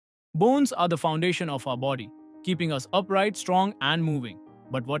Bones are the foundation of our body, keeping us upright, strong, and moving.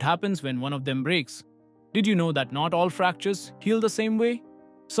 But what happens when one of them breaks? Did you know that not all fractures heal the same way?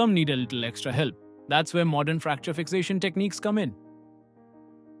 Some need a little extra help. That's where modern fracture fixation techniques come in.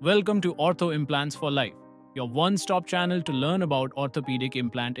 Welcome to Ortho Implants for Life, your one-stop channel to learn about orthopedic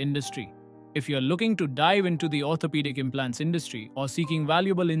implant industry. If you're looking to dive into the orthopedic implants industry or seeking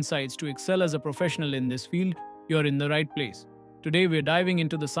valuable insights to excel as a professional in this field, you're in the right place. Today we're diving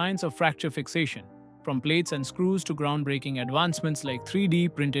into the science of fracture fixation, from plates and screws to groundbreaking advancements like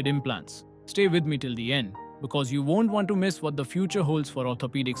 3D printed implants. Stay with me till the end, because you won't want to miss what the future holds for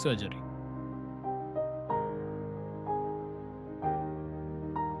orthopedic surgery.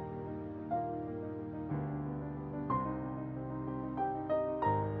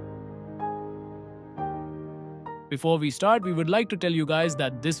 Before we start, we would like to tell you guys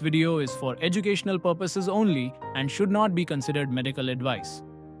that this video is for educational purposes only and should not be considered medical advice.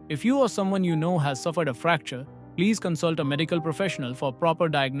 If you or someone you know has suffered a fracture, please consult a medical professional for proper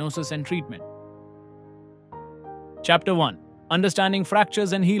diagnosis and treatment. Chapter 1. Understanding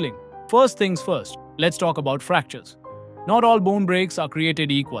fractures and healing. First things first, let's talk about fractures. Not all bone breaks are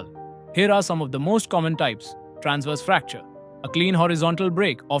created equal. Here are some of the most common types. Transverse fracture, a clean horizontal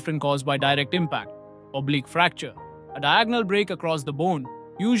break often caused by direct impact. Oblique fracture, a diagonal break across the bone,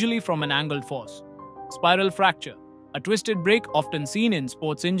 usually from an angled force. Spiral fracture, a twisted break often seen in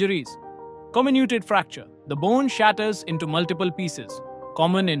sports injuries. Comminuted fracture, the bone shatters into multiple pieces,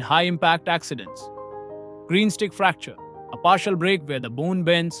 common in high-impact accidents. Green stick fracture, a partial break where the bone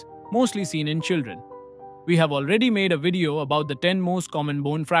bends, mostly seen in children. We have already made a video about the 10 most common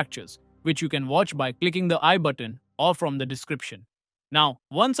bone fractures, which you can watch by clicking the I button or from the description. Now,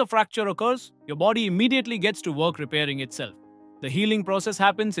 once a fracture occurs, your body immediately gets to work repairing itself. The healing process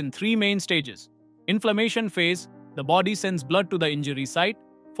happens in 3 main stages. Inflammation phase, the body sends blood to the injury site,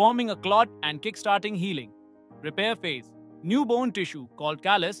 forming a clot and kickstarting healing. Repair phase, new bone tissue called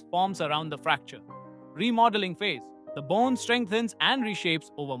callus forms around the fracture. Remodeling phase, the bone strengthens and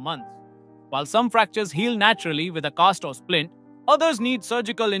reshapes over months. While some fractures heal naturally with a cast or splint, others need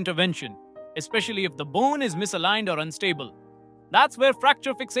surgical intervention, especially if the bone is misaligned or unstable. That's where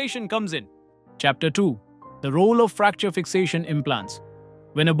fracture fixation comes in. Chapter 2. The role of fracture fixation implants.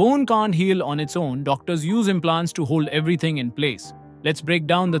 When a bone can't heal on its own, doctors use implants to hold everything in place. Let's break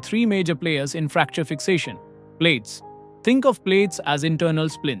down the 3 major players in fracture fixation. Plates. Think of plates as internal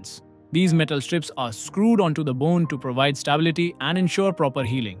splints. These metal strips are screwed onto the bone to provide stability and ensure proper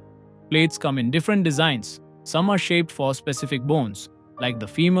healing. Plates come in different designs. Some are shaped for specific bones, like the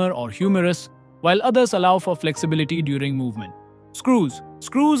femur or humerus, while others allow for flexibility during movement. Screws.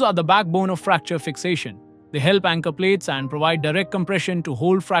 Screws are the backbone of fracture fixation. They help anchor plates and provide direct compression to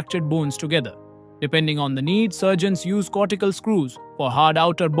hold fractured bones together. Depending on the need, surgeons use cortical screws for hard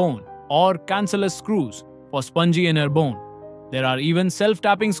outer bone or cancellous screws for spongy inner bone. There are even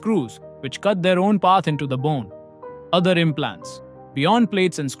self-tapping screws, which cut their own path into the bone. Other implants. Beyond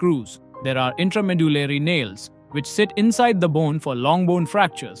plates and screws, there are intramedullary nails, which sit inside the bone for long bone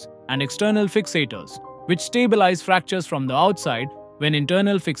fractures, and external fixators, which stabilize fractures from the outside when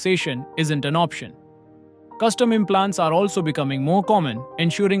internal fixation isn't an option. Custom implants are also becoming more common,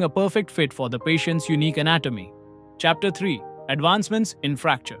 ensuring a perfect fit for the patient's unique anatomy. Chapter 3. Advancements in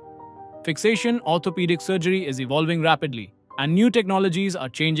fracture. Fixation orthopedic surgery is evolving rapidly, and new technologies are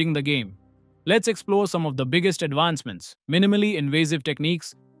changing the game. Let's explore some of the biggest advancements. Minimally invasive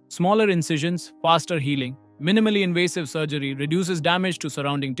techniques, smaller incisions, faster healing. Minimally invasive surgery reduces damage to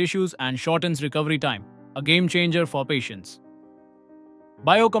surrounding tissues and shortens recovery time, a game changer for patients.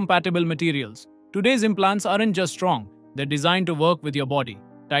 Biocompatible materials. Today's implants aren't just strong, they're designed to work with your body.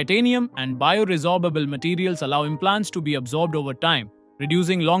 Titanium and bioresorbable materials allow implants to be absorbed over time,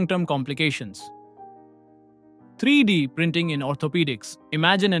 reducing long-term complications. 3D printing in orthopedics.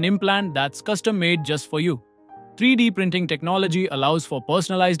 Imagine an implant that's custom-made just for you. 3D printing technology allows for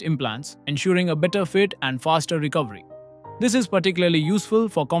personalized implants, ensuring a better fit and faster recovery. This is particularly useful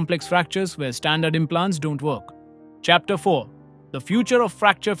for complex fractures where standard implants don't work. Chapter 4. The future of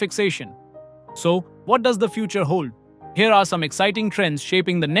fracture fixation. So, what does the future hold? Here are some exciting trends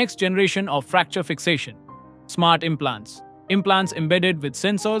shaping the next generation of fracture fixation. Smart implants. Implants embedded with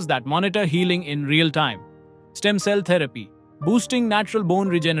sensors that monitor healing in real time. Stem cell therapy, boosting natural bone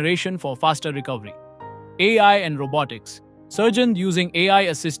regeneration for faster recovery. AI and robotics. Surgeons using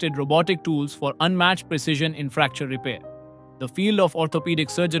AI-assisted robotic tools for unmatched precision in fracture repair. The field of orthopedic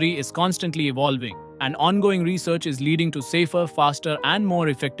surgery is constantly evolving, and ongoing research is leading to safer, faster, and more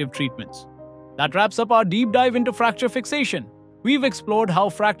effective treatments. That wraps up our deep dive into fracture fixation. We've explored how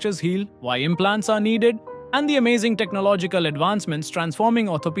fractures heal, why implants are needed, and the amazing technological advancements transforming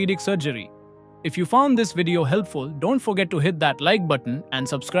orthopedic surgery. If you found this video helpful, don't forget to hit that like button and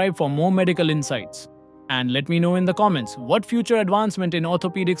subscribe for more medical insights. And let me know in the comments what future advancement in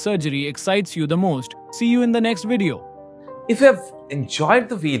orthopedic surgery excites you the most. See you in the next video. If you have enjoyed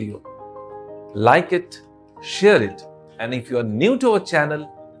the video, like it, share it, and if you are new to our channel,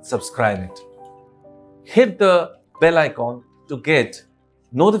 subscribe it. Hit the bell icon to get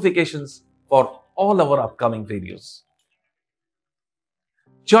notifications for all our upcoming videos.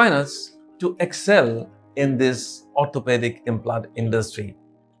 Join us to excel in this orthopedic implant industry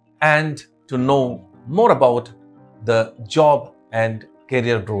and to know more about the job and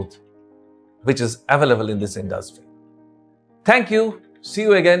career growth which is available in this industry. Thank you. See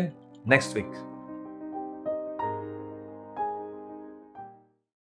you again next week.